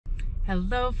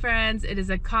Hello friends, it is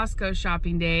a Costco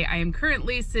shopping day. I am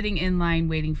currently sitting in line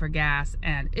waiting for gas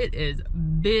and it is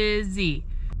busy.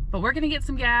 But we're gonna get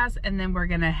some gas and then we're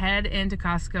gonna head into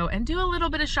Costco and do a little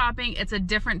bit of shopping. It's a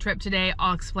different trip today.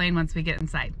 I'll explain once we get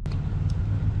inside.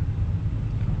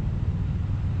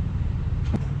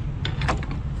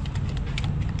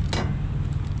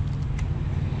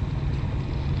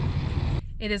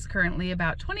 It is currently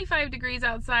about 25 degrees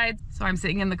outside, so I'm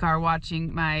sitting in the car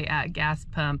watching my gas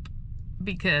pump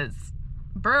because,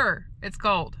 it's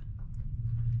cold.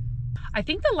 I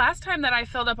think the last time that I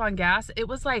filled up on gas, it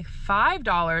was like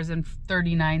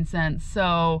 $5.39,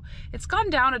 so it's gone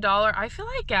down $1. I feel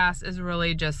like gas is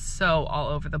really just so all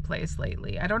over the place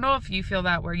lately. I don't know if you feel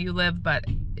that where you live, but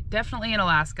definitely in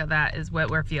Alaska, that is what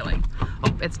we're feeling.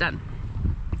 Oh, it's done.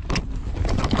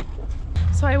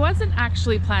 So I wasn't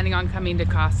actually planning on coming to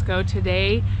Costco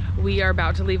today. We are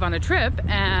about to leave on a trip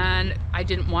and I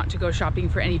didn't want to go shopping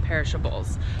for any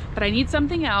perishables. But I need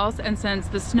something else, and since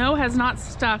the snow has not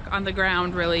stuck on the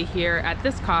ground really here at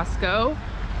this Costco,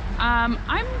 I'm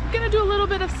gonna do a little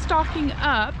bit of stocking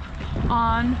up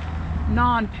on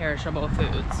non-perishable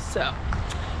foods. So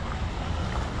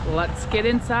let's get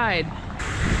inside.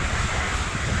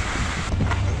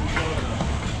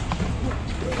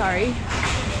 Sorry.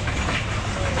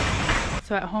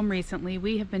 So at home recently,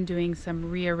 we have been doing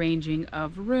some rearranging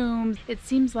of rooms. It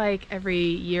seems like every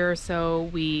year or so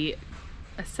we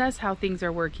assess how things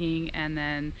are working and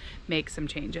then make some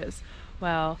changes.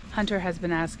 Well, Hunter has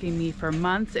been asking me for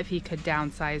months if he could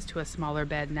downsize to a smaller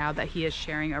bed now that he is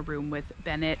sharing a room with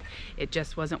Bennett. It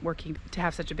just wasn't working to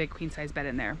have such a big queen size bed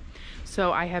in there.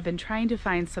 So I have been trying to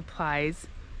find supplies,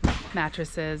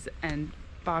 mattresses, and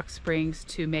box springs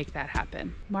to make that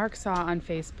happen. Mark saw on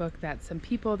Facebook that some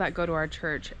people that go to our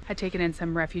church had taken in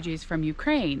some refugees from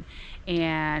Ukraine,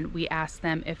 and we asked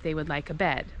them if they would like a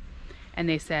bed. And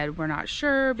they said, we're not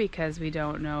sure because we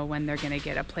don't know when they're gonna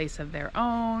get a place of their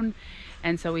own.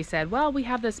 And so we said, well, we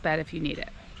have this bed if you need it.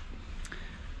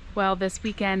 Well, this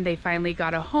weekend they finally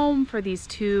got a home for these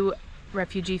two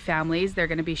refugee families. They're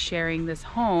gonna be sharing this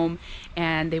home,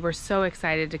 and they were so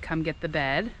excited to come get the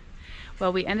bed.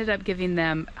 Well, we ended up giving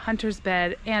them Hunter's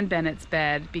bed and Bennett's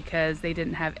bed because they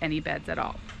didn't have any beds at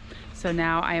all. So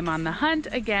now I am on the hunt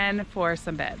again for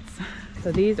some beds.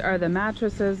 So these are the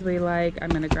mattresses we like. I'm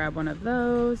gonna grab one of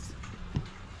those.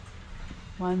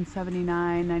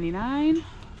 $179.99.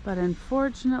 But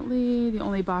unfortunately, the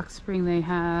only box spring they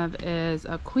have is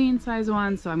a queen size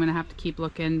one, so I'm gonna have to keep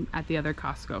looking at the other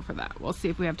Costco for that. We'll see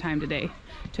if we have time today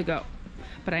to go.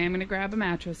 But I am gonna grab a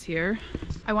mattress here.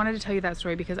 I wanted to tell you that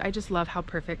story because I just love how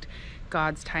perfect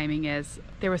God's timing is.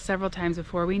 There were several times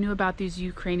before we knew about these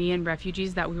Ukrainian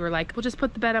refugees that we were like, we'll just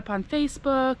put the bed up on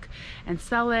Facebook and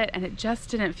sell it, and it just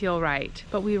didn't feel right.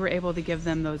 But we were able to give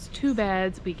them those two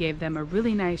beds. We gave them a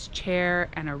really nice chair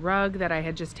and a rug that I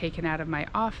had just taken out of my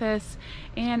office,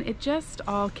 and it just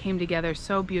all came together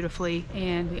so beautifully,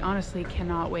 and we honestly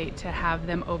cannot wait to have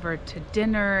them over to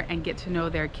dinner and get to know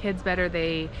their kids better.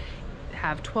 They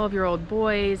have 12-year-old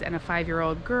boys and a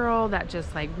 5-year-old girl that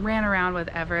just like ran around with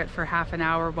Everett for half an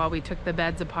hour while we took the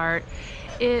beds apart.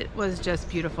 It was just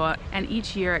beautiful. And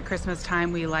each year at Christmas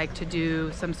time we like to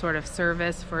do some sort of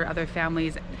service for other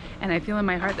families, and I feel in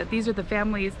my heart that these are the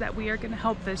families that we are going to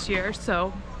help this year.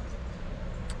 So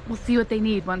we'll see what they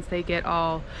need once they get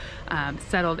all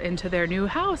settled into their new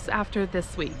house after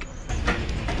this week.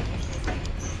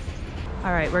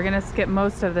 All right, we're gonna skip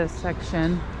most of this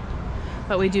section,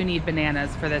 but we do need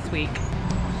bananas for this week.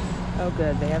 Oh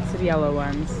good, they have some yellow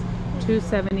ones.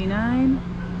 $2.79.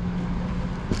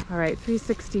 All right,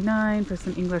 $3.69 for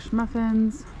some English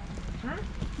muffins.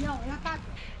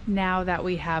 Now that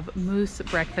we have moose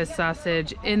breakfast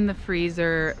sausage in the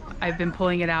freezer, I've been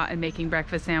pulling it out and making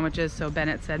breakfast sandwiches. So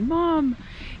Bennett said, Mom,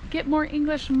 get more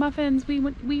English muffins.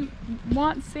 We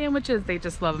want sandwiches. They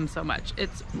just love them so much.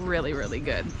 It's really, really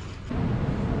good.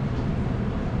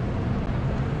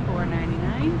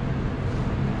 $4.99.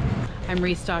 I'm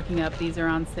restocking up. These are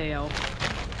on sale.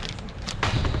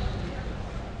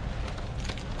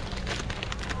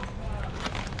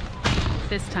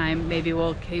 This time, maybe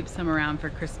we'll keep some around for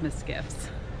Christmas gifts.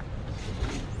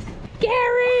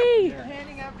 Gary! You're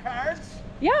handing out cards?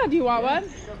 Yeah, do you want one?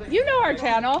 You know our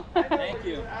channel. Thank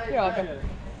you. You're welcome.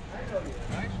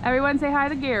 Everyone say hi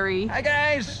to Gary. Hi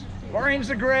guys! Maureen's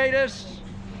the greatest.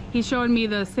 He's showing me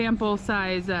the sample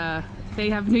size. They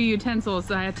have new utensils,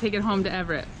 so I have to take it home to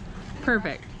Everett.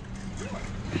 Perfect.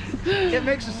 It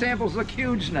makes the samples look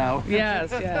huge now.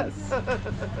 Yes, yes.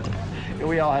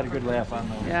 We all had a good laugh on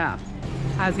those. Yeah.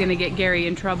 I was gonna get Gary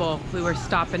in trouble. We were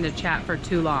stopping to chat for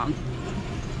too long.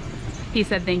 He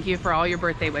said thank you for all your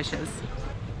birthday wishes.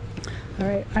 All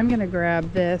right, I'm gonna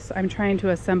grab this. I'm trying to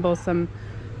assemble some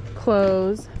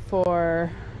clothes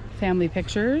for family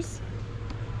pictures.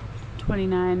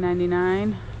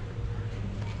 $29.99.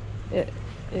 It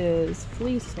is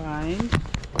fleece lined.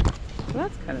 So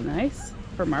that's kind of nice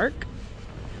for Mark.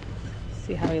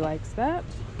 See how he likes that.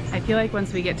 I feel like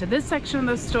once we get to this section of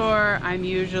the store, I'm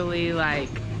usually like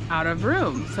out of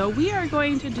room. So we are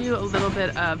going to do a little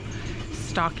bit of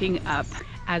stocking up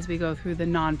as we go through the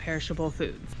non-perishable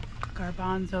foods.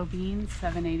 Garbanzo beans,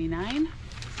 $7.89.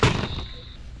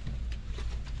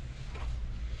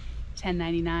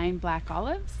 $10.99 black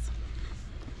olives.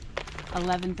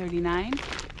 $11.39.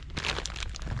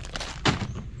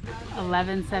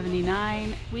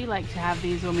 $11.79. We like to have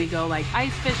these when we go like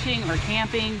ice fishing or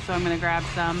camping, so I'm gonna grab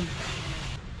some.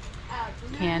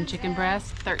 Canned chicken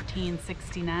breast,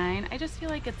 $13.69. I just feel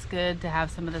like it's good to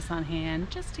have some of this on hand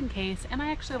just in case, and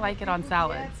I actually like it on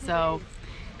salad, so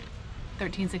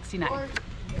 $13.69.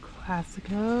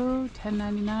 COSTCO,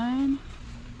 $10.99.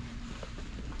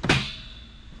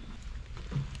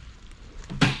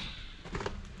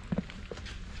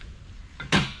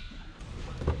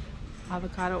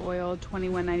 Avocado oil,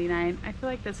 $21.99. I feel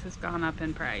like this has gone up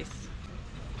in price.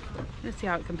 Let's see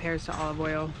how it compares to olive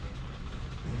oil.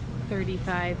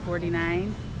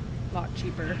 $35.49. A lot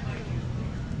cheaper.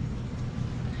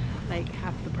 Like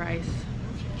half the price.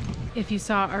 If you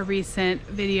saw our recent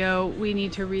video, we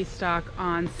need to restock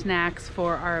on snacks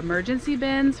for our emergency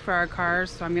bins for our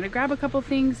cars. So I'm gonna grab a couple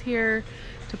things here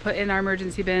to put in our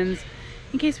emergency bins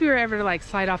in case we were ever to like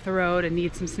slide off the road and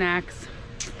need some snacks.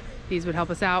 These would help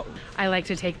us out. I like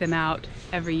to take them out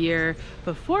every year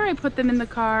before I put them in the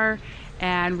car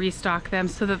and restock them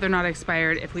so that they're not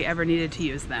expired if we ever needed to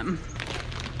use them.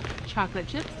 Chocolate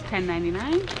chips,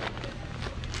 $10.99.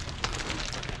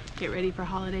 Get ready for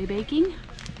holiday baking.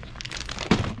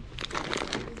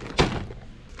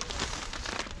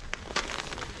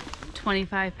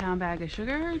 $25-pound bag of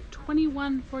sugar,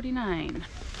 $21.49.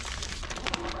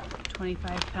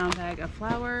 25-pound bag of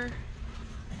flour,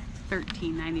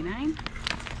 $13.99.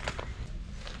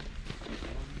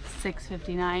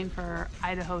 $6.59 for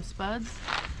Idaho Spuds.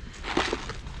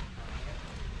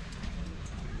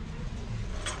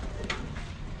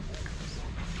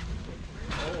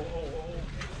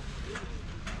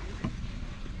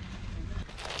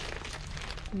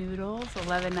 Noodles,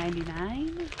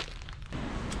 $11.99.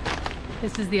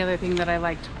 This is the other thing that I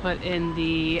like to put in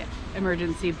the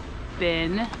emergency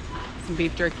bin, some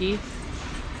beef jerky.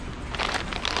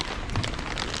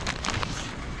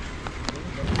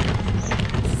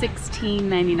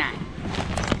 $16.99.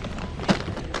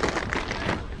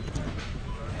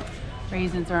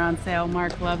 Raisins are on sale.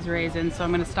 Mark loves raisins, so I'm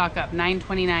going to stock up.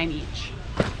 $9.29 each.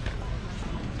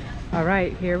 All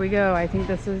right, here we go. I think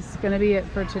this is going to be it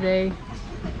for today.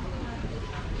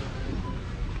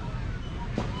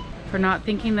 For not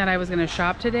thinking that I was going to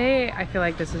shop today, I feel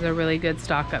like this is a really good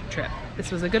stock up trip.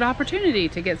 This was a good opportunity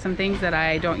to get some things that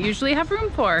I don't usually have room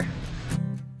for.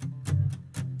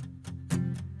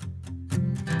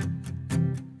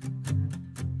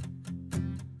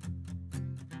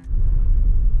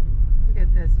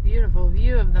 Beautiful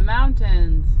view of the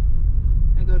mountains.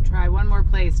 I go try one more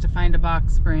place to find a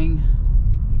box spring.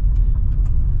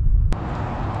 All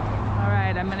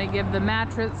right, I'm gonna give the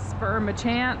mattress firm a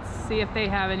chance, see if they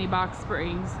have any box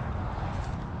springs.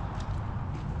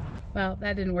 Well,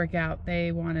 that didn't work out.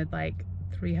 They wanted like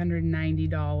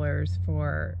 $390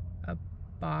 for a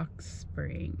box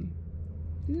spring.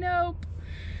 Nope.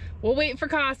 We'll wait for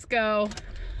COSTCO.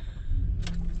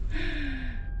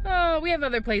 Oh, we have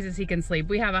other places he can sleep.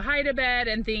 We have a hide-a-bed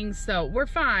and things, so we're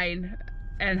fine.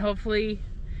 And hopefully,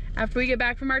 after we get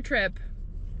back from our trip,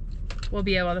 we'll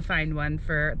be able to find one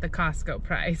for the COSTCO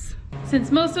price. Since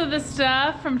most of the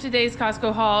stuff from today's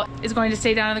COSTCO haul is going to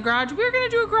stay down in the garage, we're gonna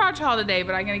do a garage haul today,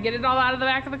 but I'm gonna get it all out of the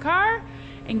back of the car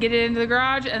and get it into the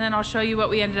garage, and then I'll show you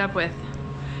what we ended up with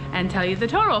and tell you the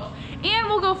total. And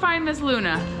we'll go find Miss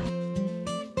Luna.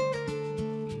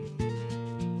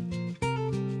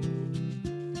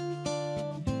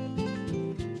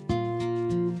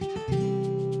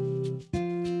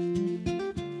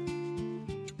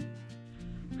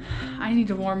 I need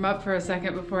to warm up for a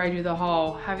second before I do the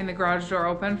haul. Having the garage door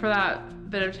open for that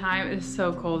bit of time, it is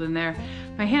so cold in there.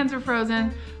 My hands are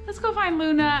frozen. Let's go find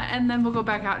Luna and then we'll go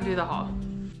back out and do the haul.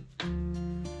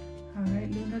 All right,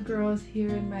 Luna girl is here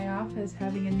in my office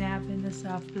having a nap in the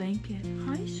soft blanket.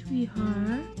 Hi,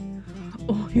 sweetheart.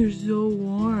 Oh, you're so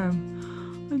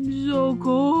warm. I'm so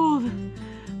cold.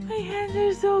 My hands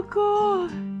are so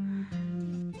cold.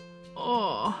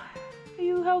 Oh, are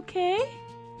you okay?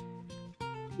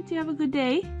 Did you have a good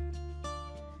day?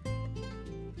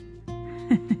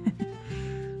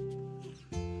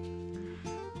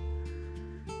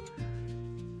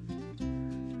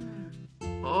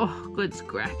 good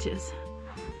scratches.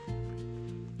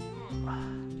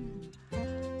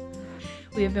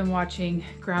 We have been watching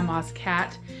Grandma's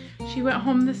cat. She went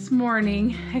home this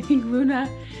morning. I think Luna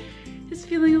is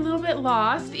feeling a little bit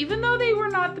lost, even though they were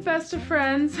not the best of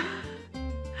friends.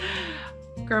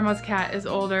 Grandma's cat is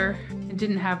older and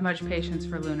didn't have much patience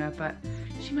for Luna, but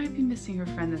she might be missing her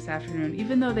friend this afternoon,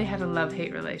 even though they had a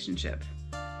love-hate relationship.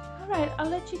 All right, I'll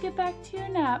let you get back to your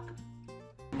nap.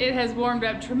 It has warmed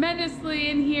up tremendously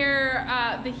in here.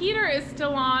 The heater is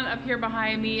still on up here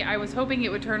behind me. I was hoping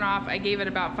it would turn off. I gave it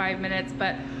about 5 minutes,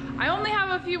 but I only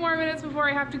have a few more minutes before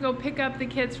I have to go pick up the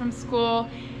kids from school.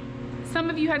 Some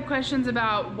of you had questions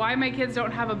about why my kids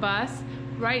don't have a bus.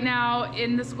 Right now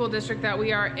in the school district that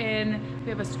we are in, we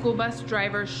have a school bus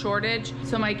driver shortage.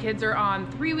 So my kids are on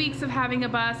 3 weeks of having a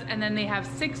bus, and then they have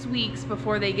 6 weeks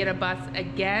before they get a bus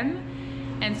again.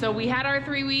 And so we had our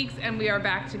 3 weeks and we are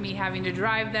back to me having to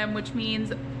drive them, which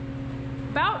means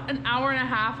about an hour and a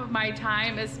half of my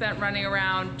time is spent running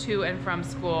around to and from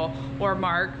school, or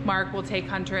Mark. Mark will take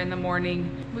Hunter in the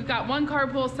morning. We've got one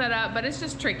carpool set up, but it's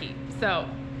just tricky. So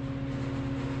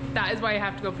that is why I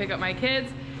have to go pick up my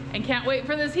kids, and can't wait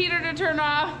for this heater to turn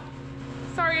off.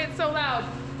 Sorry it's so loud.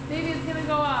 Maybe it's gonna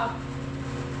go off.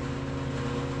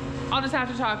 I'll just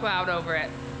have to talk loud over it.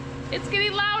 It's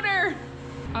getting louder.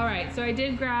 All right, so I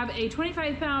did grab a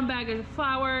 25-pound bag of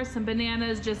flour, some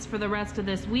bananas just for the rest of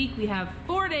this week. We have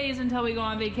 4 days until we go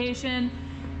on vacation.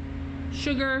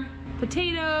 Sugar,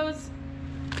 potatoes,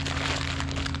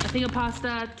 a thing of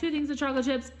pasta, 2 things of chocolate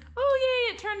chips. Oh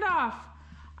yay, it turned off.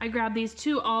 I grabbed these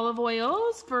 2 olive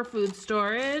oils for food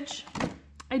storage.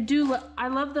 I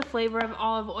love the flavor of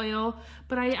olive oil,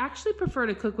 but I actually prefer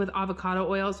to cook with avocado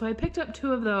oil, so I picked up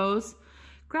 2 of those.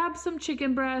 Grabbed some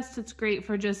chicken breast. It's great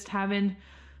for just having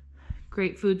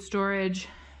great food storage.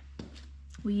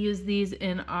 We use these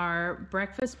in our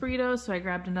breakfast burritos, so I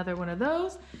grabbed another one of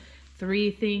those.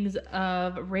 3 things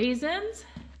of raisins.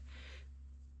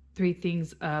 3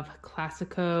 things of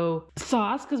COSTCO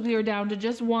sauce, because we were down to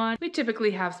just 1. We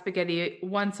typically have spaghetti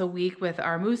once a week with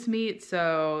our moose meat,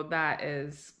 so that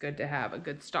is good to have a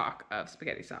good stock of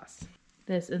spaghetti sauce.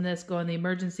 This and this go in the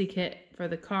emergency kit for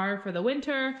the car for the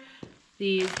winter.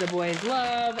 These the boys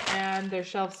love, and they're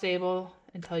shelf stable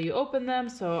until you open them,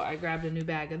 so I grabbed a new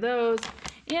bag of those.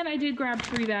 And I did grab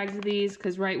 3 bags of these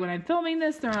because right when I'm filming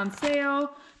this, they're on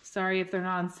sale. Sorry if they're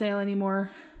not on sale anymore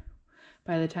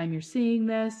by the time you're seeing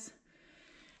this.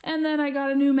 And then I got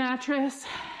a new mattress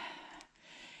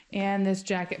and this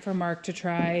jacket for Mark to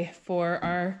try for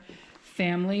our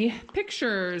family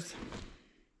pictures.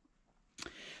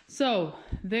 So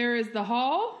there is the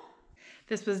haul.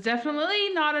 This was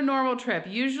definitely not a normal trip.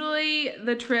 Usually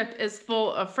the trip is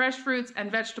full of fresh fruits and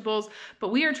vegetables, but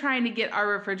we are trying to get our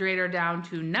refrigerator down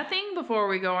to nothing before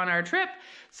we go on our trip.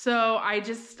 So I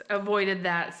just avoided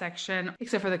that section,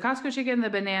 except for the Costco chicken, the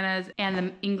bananas, and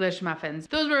the English muffins.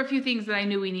 Those were a few things that I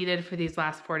knew we needed for these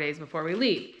last 4 days before we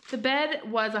leave. The bed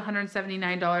was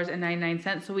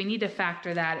 $179.99, so we need to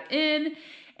factor that in.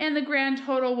 And the grand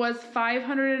total was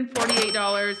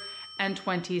 $548.20.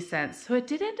 So it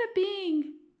did end up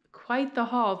being quite the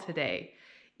haul today.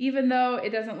 Even though it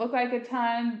doesn't look like a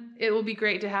ton, it will be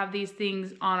great to have these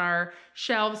things on our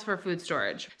shelves for food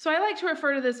storage. So I like to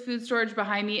refer to this food storage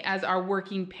behind me as our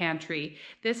working pantry.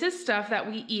 This is stuff that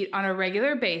we eat on a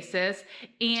regular basis,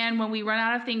 and when we run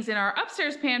out of things in our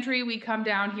upstairs pantry, we come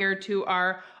down here to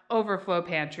our overflow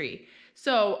pantry.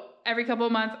 So every couple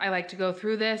of months, I like to go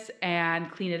through this and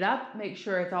clean it up, make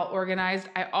sure it's all organized.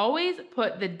 I always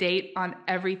put the date on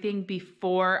everything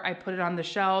before I put it on the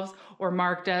shelves, or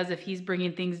Mark does if he's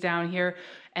bringing things down here.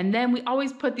 And then we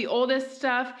always put the oldest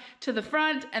stuff to the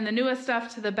front and the newest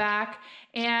stuff to the back.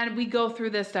 And we go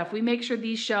through this stuff. We make sure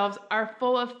these shelves are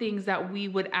full of things that we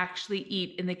would actually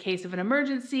eat in the case of an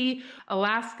emergency.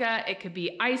 Alaska, it could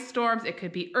be ice storms, it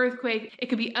could be earthquake, it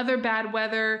could be other bad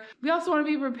weather. We also want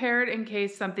to be prepared in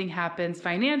case something happens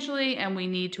financially and we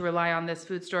need to rely on this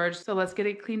food storage. So let's get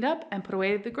it cleaned up and put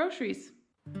away the groceries.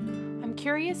 I'm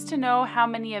curious to know how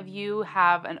many of you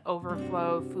have an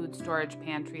overflow food storage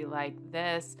pantry like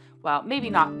this. Well, maybe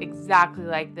not exactly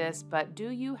like this, but do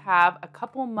you have a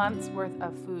couple months worth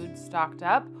of food stocked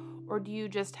up, or do you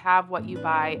just have what you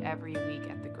buy every week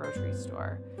at the grocery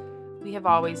store? We have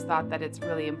always thought that it's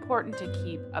really important to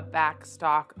keep a back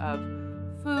stock of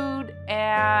food,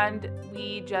 and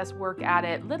we just work at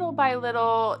it little by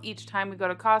little. Each time we go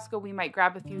to Costco, we might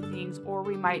grab a few things, or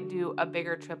we might do a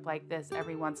bigger trip like this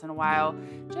every once in a while,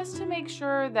 just to make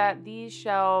sure that these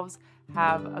shelves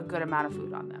have a good amount of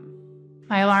food on them.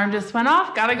 My alarm just went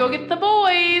off. Gotta go get the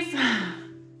boys.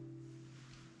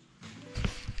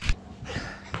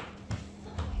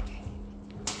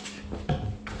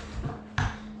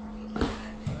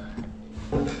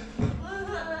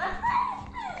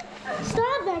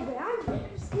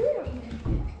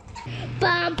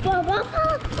 Ba, ba, ba,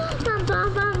 ba, ba, ba, ba,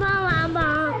 ba, ba,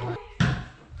 ba.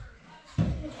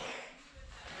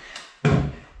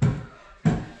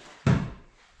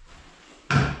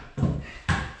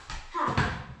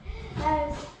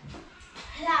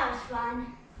 That was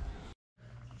fun.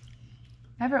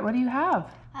 Everett, what do you have?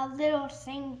 A little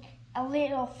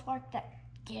fork that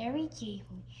Gary gave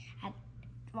me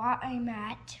while I'm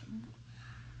at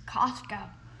COSTCO.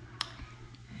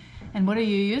 And what are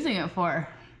you using it for?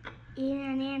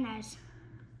 Eating bananas.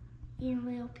 Eating a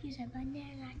little piece of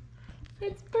banana.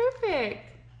 It's perfect.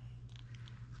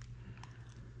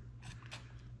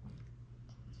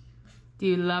 Do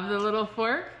you love the little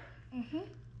fork?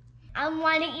 I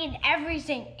want to eat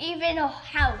everything, even a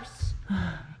house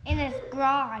in his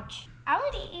garage. I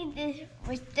want to eat this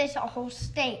with this a whole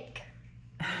steak.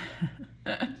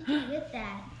 With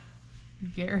that.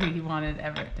 Gary wanted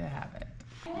Everett to have it.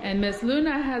 And Miss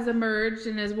Luna has emerged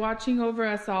and is watching over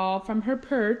us all from her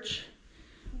perch.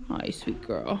 Hi, sweet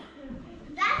girl.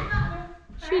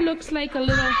 She looks like a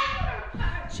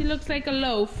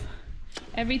loaf.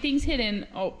 Everything's hidden.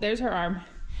 Oh, there's her arm.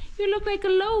 You look like a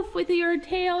loaf with your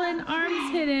tail and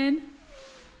arms hidden.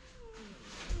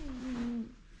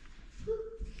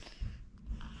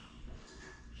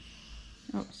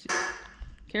 Oh,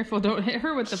 careful, don't hit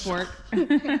her with the fork.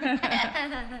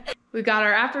 We got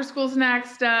our after school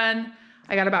snacks done.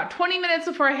 I got about 20 minutes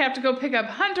before I have to go pick up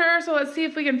Hunter, so let's see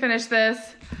if we can finish this.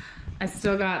 I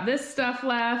still got this stuff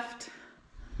left.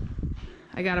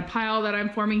 I got a pile that I'm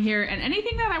forming here, and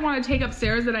anything that I want to take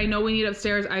upstairs that I know we need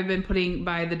upstairs, I've been putting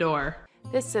by the door.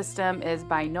 This system is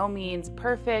by no means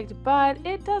perfect, but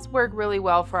it does work really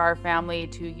well for our family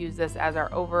to use this as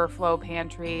our overflow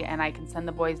pantry, and I can send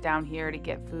the boys down here to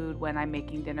get food when I'm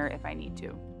making dinner if I need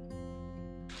to.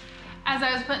 As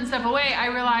I was putting stuff away, I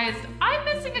realized I'm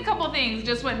missing a couple things.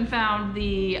 Just went and found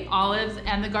the olives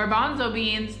and the garbanzo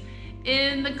beans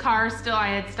in the car still. I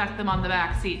had stuck them on the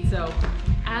back seat, so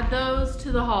add those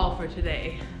to the haul for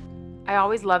today. I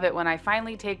always love it when I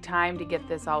finally take time to get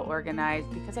this all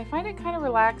organized because I find it kind of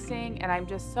relaxing, and I'm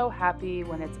just so happy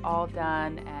when it's all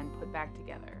done and put back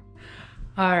together.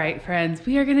 All right, friends,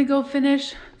 we are gonna go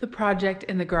finish the project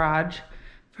in the garage.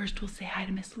 First, we'll say hi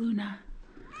to Miss Luna.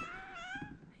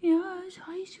 Yes,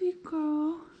 hi, sweet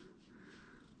girl.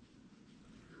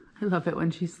 I love it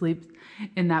when she sleeps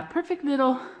in that perfect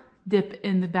little dip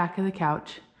in the back of the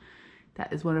couch.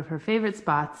 That is one of her favorite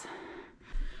spots.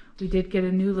 We did get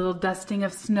a new little dusting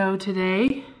of snow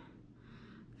today.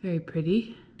 Very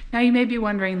pretty. Now you may be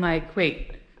wondering, like,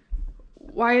 wait,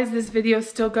 why is this video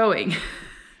still going?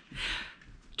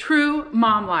 True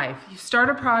mom life. You start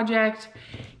a project,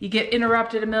 you get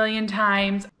interrupted a million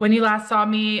times. When you last saw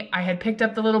me, I had picked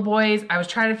up the little boys. I was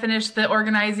trying to finish the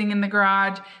organizing in the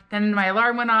garage. Then my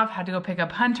alarm went off, had to go pick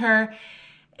up Hunter.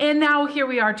 And now here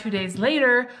we are 2 days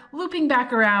later, looping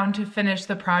back around to finish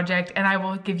the project, and I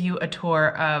will give you a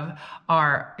tour of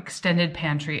our extended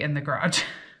pantry in the garage.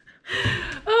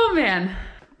 Oh man.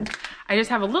 I just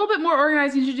have a little bit more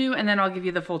organizing to do, and then I'll give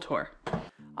you the full tour.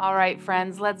 All right,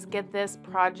 friends, let's get this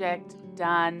project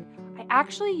done. I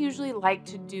actually usually like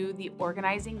to do the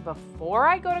organizing before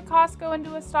I go to Costco and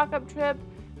do a stock-up trip,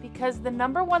 because the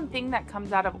number one thing that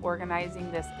comes out of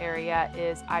organizing this area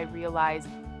is I realize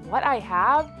what I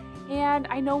have, and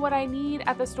I know what I need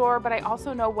at the store, but I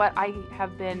also know what I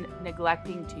have been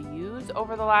neglecting to use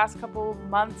over the last couple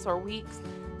months or weeks.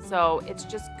 So it's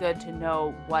just good to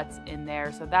know what's in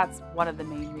there. So that's one of the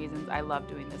main reasons I love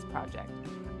doing this project.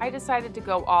 I decided to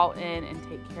go all in and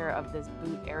take care of this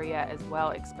boot area as well,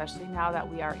 especially now that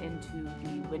we are into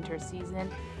the winter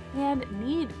season and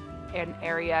need an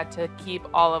area to keep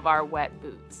all of our wet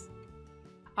boots.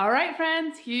 All right,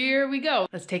 friends, here we go.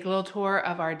 Let's take a little tour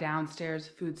of our downstairs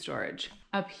food storage.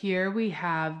 Up here we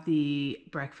have the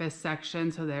breakfast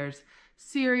section. So there's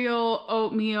cereal,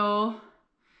 oatmeal,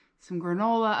 some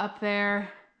granola up there.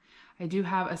 I do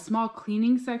have a small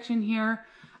cleaning section here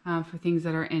for things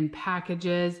that are in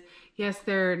packages. Yes,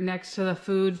 they're next to the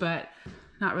food, but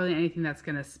not really anything that's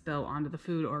gonna spill onto the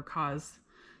food or cause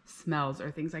smells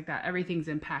or things like that. Everything's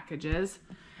in packages.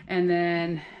 And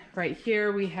then right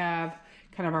here we have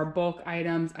kind of our bulk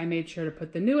items. I made sure to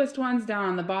put the newest ones down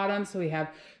on the bottom. So we have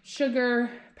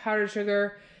sugar, powdered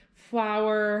sugar,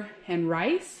 flour, and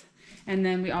rice. And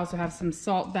then we also have some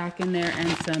salt back in there and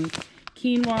some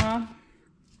quinoa.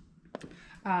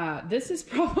 This is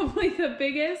probably the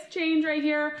biggest change right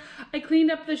here. I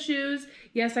cleaned up the shoes.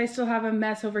 Yes, I still have a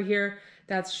mess over here.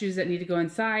 That's shoes that need to go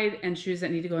inside and shoes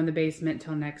that need to go in the basement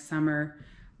till next summer.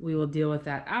 We will deal with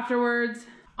that afterwards.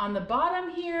 On the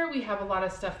bottom here, we have a lot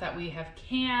of stuff that we have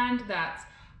canned. That's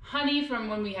honey from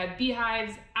when we had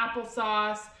beehives,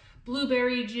 applesauce,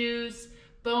 blueberry juice,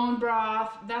 bone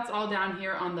broth. That's all down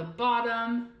here on the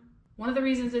bottom. One of the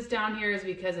reasons it's down here is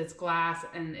because it's glass,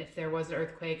 and if there was an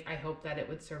earthquake, I hope that it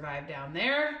would survive down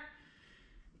there.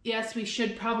 Yes, we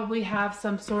should probably have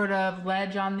some sort of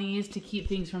ledge on these to keep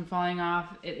things from falling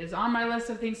off. It is on my list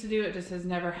of things to do. It just has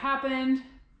never happened.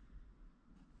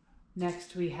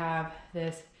 Next, we have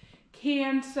this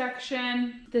canned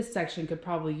section. This section could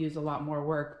probably use a lot more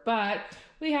work, but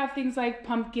we have things like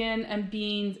pumpkin and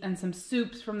beans and some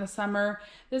soups from the summer.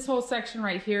 This whole section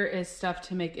right here is stuff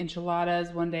to make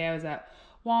enchiladas. One day I was at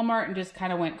Walmart and just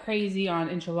kind of went crazy on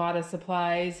enchilada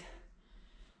supplies.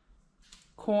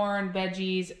 Corn,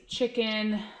 veggies,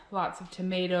 chicken, lots of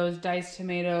tomatoes, diced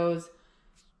tomatoes,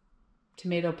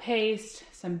 tomato paste,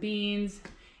 some beans,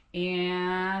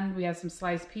 and we have some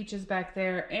sliced peaches back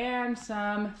there and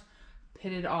some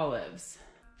pitted olives.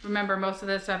 Remember, most of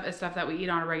this stuff is stuff that we eat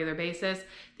on a regular basis.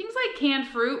 Things like canned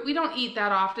fruit, we don't eat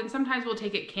that often. Sometimes we'll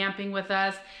take it camping with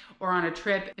us or on a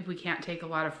trip if we can't take a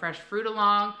lot of fresh fruit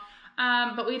along.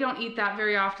 But we don't eat that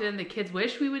very often. The kids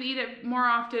wish we would eat it more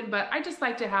often, but I just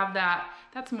like to have that.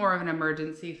 That's more of an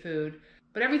emergency food.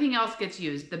 But everything else gets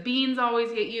used. The beans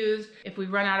always get used. If we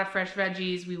run out of fresh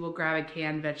veggies, we will grab a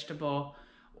canned vegetable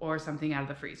or something out of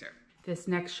the freezer. This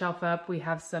next shelf up, we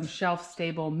have some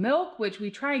shelf-stable milk, which we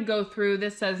try and go through.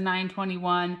 This says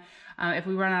 921. If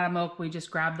we run out of milk, we just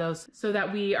grab those so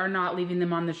that we are not leaving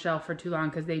them on the shelf for too long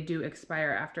because they do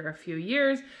expire after a few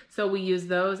years. So we use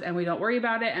those and we don't worry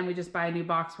about it, and we just buy a new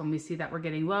box when we see that we're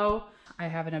getting low. I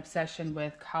have an obsession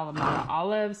with Kalamata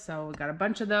olives, so we got a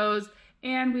bunch of those.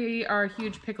 And we are a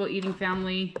huge pickle eating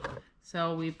family,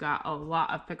 so we've got a lot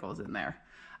of pickles in there.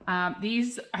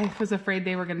 These, I was afraid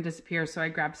they were going to disappear, so I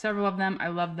grabbed several of them. I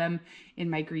love them in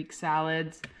my Greek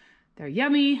salads. They're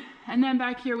yummy. And then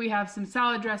back here we have some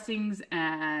salad dressings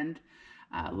and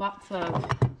lots of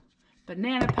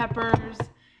banana peppers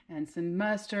and some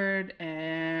mustard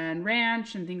and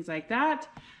ranch and things like that.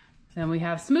 Then we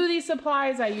have smoothie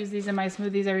supplies. I use these in my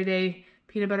smoothies every day.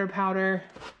 Peanut butter powder,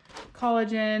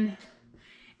 collagen,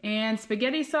 and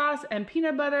spaghetti sauce and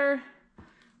peanut butter,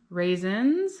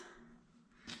 raisins.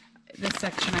 This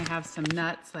section I have some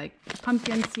nuts like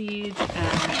pumpkin seeds, and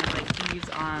I like these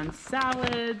on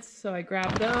salads, so I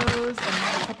grabbed those and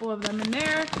have a couple of them in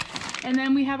there. And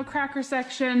then we have a cracker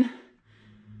section,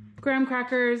 graham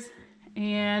crackers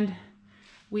and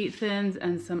wheat thins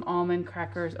and some almond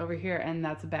crackers over here, and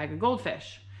that's a bag of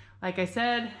goldfish. Like I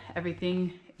said,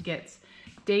 everything gets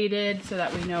dated so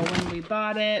that we know when we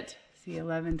bought it. See,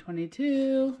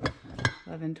 11/22,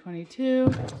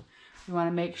 11/22. We want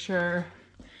to make sure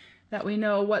that we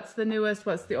know what's the newest,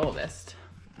 what's the oldest.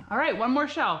 All right, one more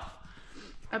shelf.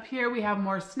 Up here we have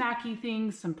more snacky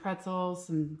things, some pretzels,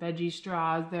 some veggie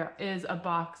straws. There is a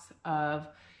box of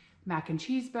mac and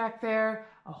cheese back there,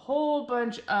 a whole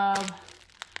bunch of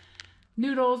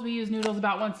noodles. We use noodles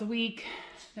about once a week.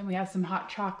 Then we have some hot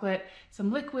chocolate, some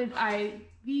liquid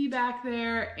IV back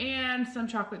there, and some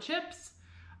chocolate chips.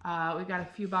 We got a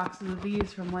few boxes of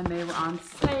these from when they were on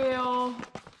sale.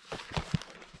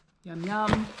 Yum,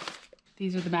 yum.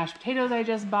 These are the mashed potatoes I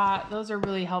just bought. Those are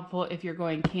really helpful if you're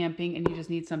going camping and you just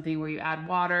need something where you add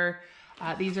water.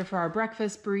 These are for our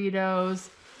breakfast burritos.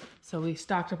 So we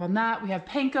stocked up on that. We have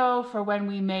panko for when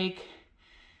we make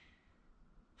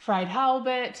fried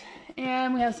halibut.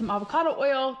 And we have some avocado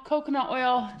oil, coconut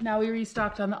oil. Now we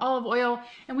restocked on the olive oil.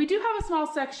 And we do have a small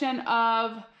section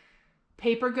of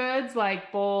paper goods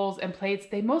like bowls and plates.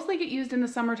 They mostly get used in the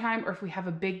summertime or if we have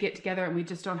a big get together and we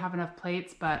just don't have enough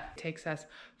plates, but it takes us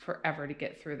forever to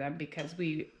get through them because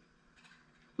we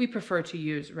prefer to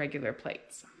use regular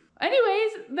plates.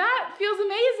 Anyways, that feels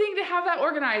amazing to have that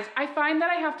organized. I find that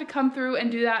I have to come through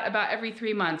and do that about every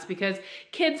 3 months because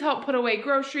kids help put away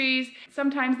groceries.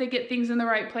 Sometimes they get things in the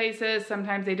right places,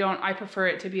 sometimes they don't. I prefer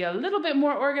it to be a little bit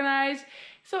more organized.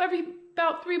 So every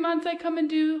about 3 months I come and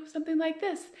do something like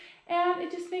this. And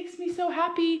it just makes me so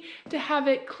happy to have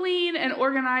it clean and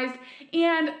organized.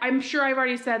 And I'm sure I've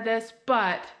already said this,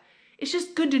 but it's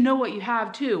just good to know what you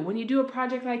have too. When you do a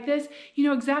project like this, you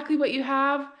know exactly what you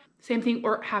have. Same thing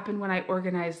happened when I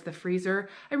organized the freezer.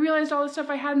 I realized all the stuff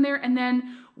I had in there and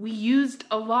then we used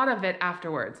a lot of it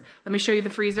afterwards. Let me show you the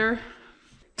freezer.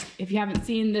 If you haven't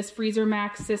seen this Freezer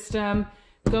Max system,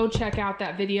 go check out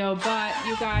that video. But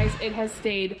you guys, it has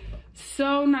stayed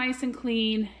so nice and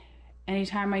clean.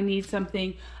 Anytime I need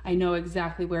something, I know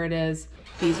exactly where it is.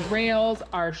 These rails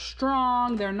are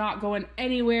strong. They're not going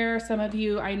anywhere. Some of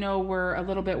you, I know, were a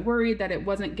little bit worried that it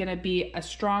wasn't gonna be a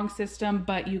strong system,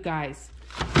 but you guys,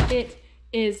 it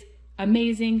is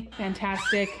amazing,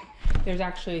 fantastic. There's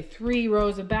actually 3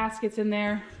 rows of baskets in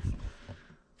there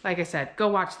like I said, go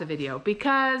watch the video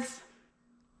because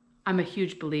I'm a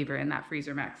huge believer in that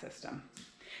freezer max system.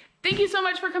 Thank you so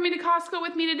much for coming to Costco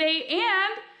with me today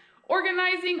and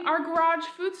organizing our garage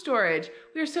food storage.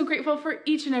 We are so grateful for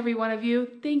each and every one of you.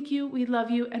 Thank you, we love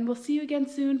you, and we'll see you again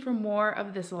soon for more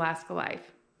of This Alaska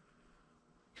Life.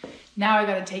 Now I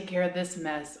gotta take care of this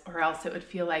mess or else it would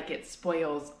feel like it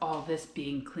spoils all this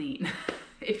being clean.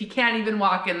 If you can't even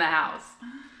walk in the house.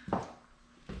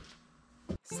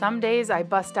 Some days I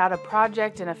bust out a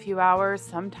project in a few hours.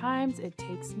 Sometimes it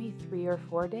takes me 3 or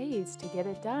 4 days to get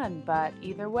it done, but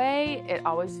either way, it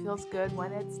always feels good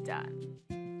when it's done.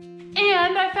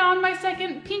 And I found my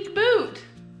second pink boot.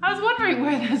 I was wondering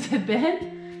where those had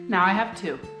been. Now I have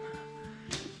 2.